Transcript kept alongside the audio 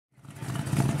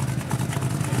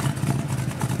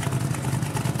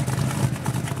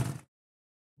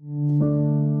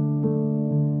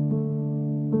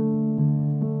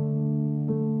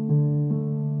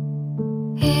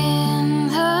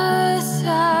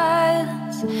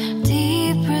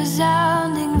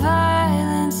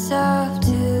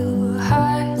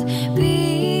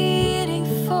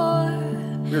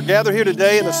We're gathered here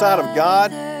today in the sight of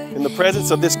God, in the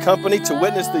presence of this company, to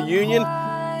witness the union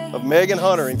of Meg and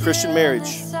Hunter in Christian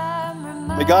marriage.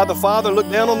 May God the Father look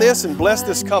down on this and bless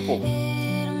this couple.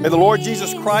 May the Lord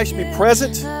Jesus Christ be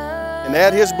present and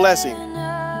add His blessing.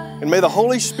 And may the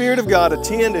Holy Spirit of God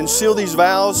attend and seal these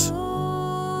vows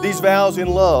in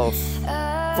love.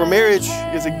 For marriage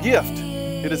is a gift.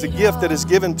 It is a gift that is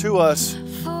given to us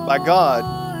by God.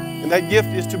 And that gift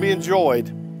is to be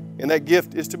enjoyed. And that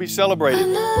gift is to be celebrated.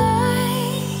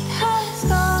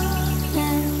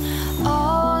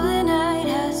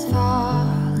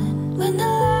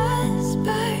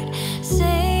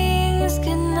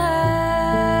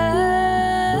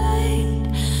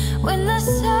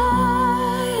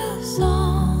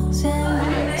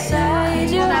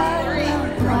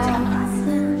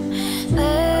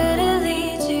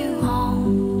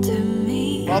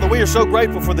 Father, we are so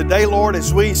grateful for the day, Lord,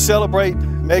 as we celebrate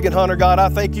Meg and Hunter. God, I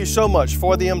thank you so much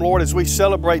for them, Lord, as we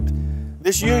celebrate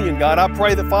this union. God, I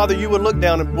pray that, Father, you would look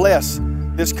down and bless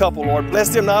this couple, Lord. Bless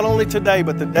them not only today,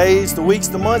 but the days, the weeks,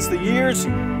 the months, the years,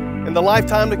 and the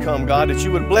lifetime to come, God, that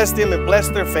you would bless them and bless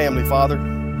their family, Father.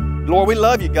 Lord, we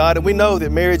love you, God, and we know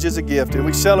that marriage is a gift, and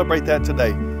we celebrate that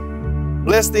today.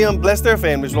 Bless them, bless their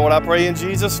families, Lord. I pray in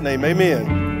Jesus' name,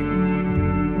 amen.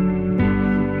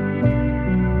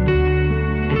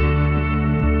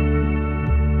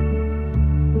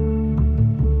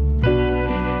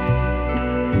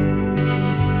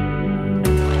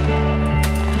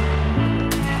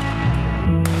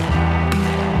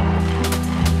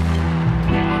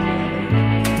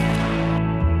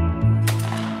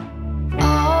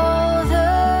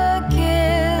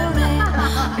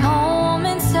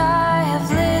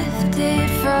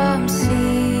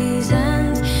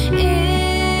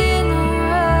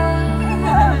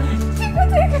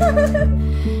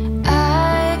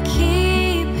 I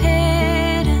keep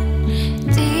hidden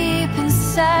deep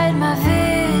inside my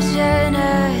vision,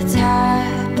 a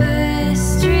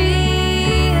tapestry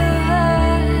of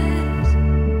us.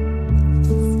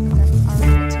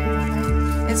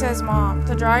 It says, Mom,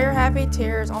 to dry your happy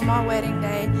tears on my wedding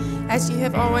day, as you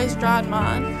have always dried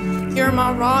mine. You're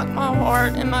my rock, my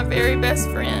heart, and my very best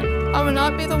friend. I would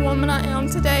not be the woman I am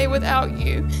today without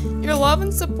you. Your love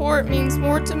and support means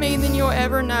more to me than you'll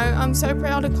ever know. I'm so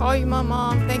proud to call you my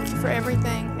mom. Thank you for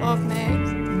everything. Love, Meg.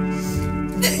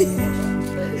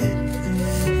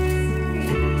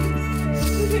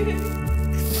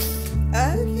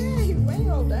 Okay,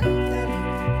 well done.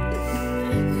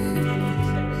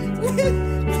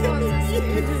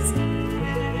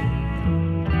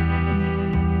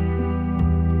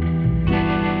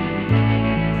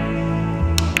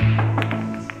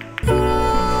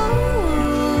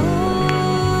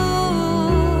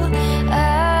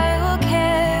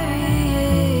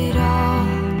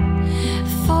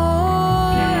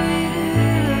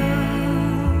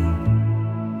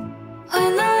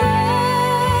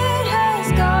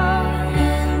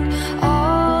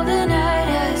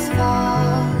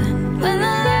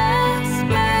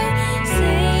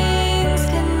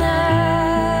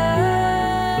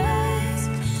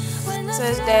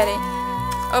 Daddy,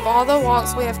 of all the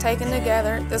walks we have taken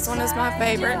together, this one is my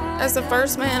favorite. As the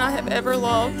first man I have ever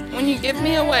loved, when you give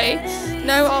me away,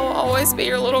 know I will always be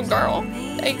your little girl.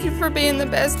 Thank you for being the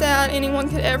best dad anyone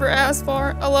could ever ask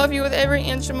for. I love you with every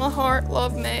inch of my heart.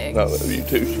 Love, Meg. I love you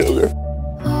too, sugar.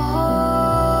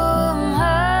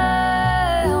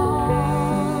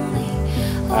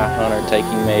 I, Hunter,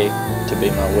 taking Meg to be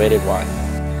my wedded wife,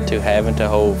 to have and to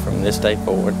hold from this day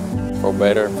forward, for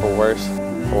better, for worse,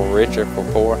 for richer, for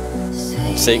poor,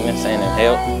 in sickness and in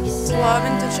health. To love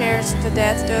and to cherish to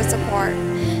death do us apart,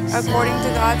 according to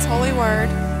God's holy word,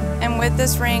 and with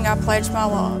this ring I pledge my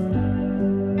love.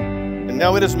 And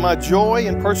now it is my joy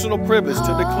and personal privilege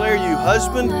to declare you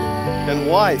husband and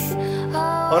wife.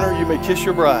 Hunter, you may kiss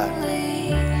your bride.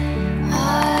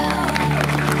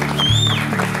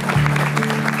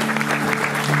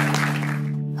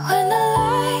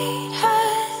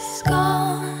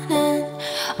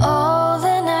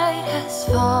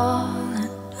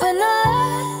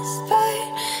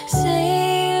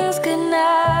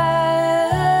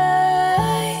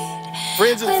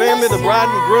 Friends and family, the bride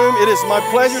and groom, it is my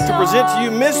pleasure to present to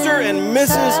you Mr. and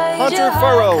Mrs. Hunter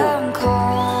Furrow.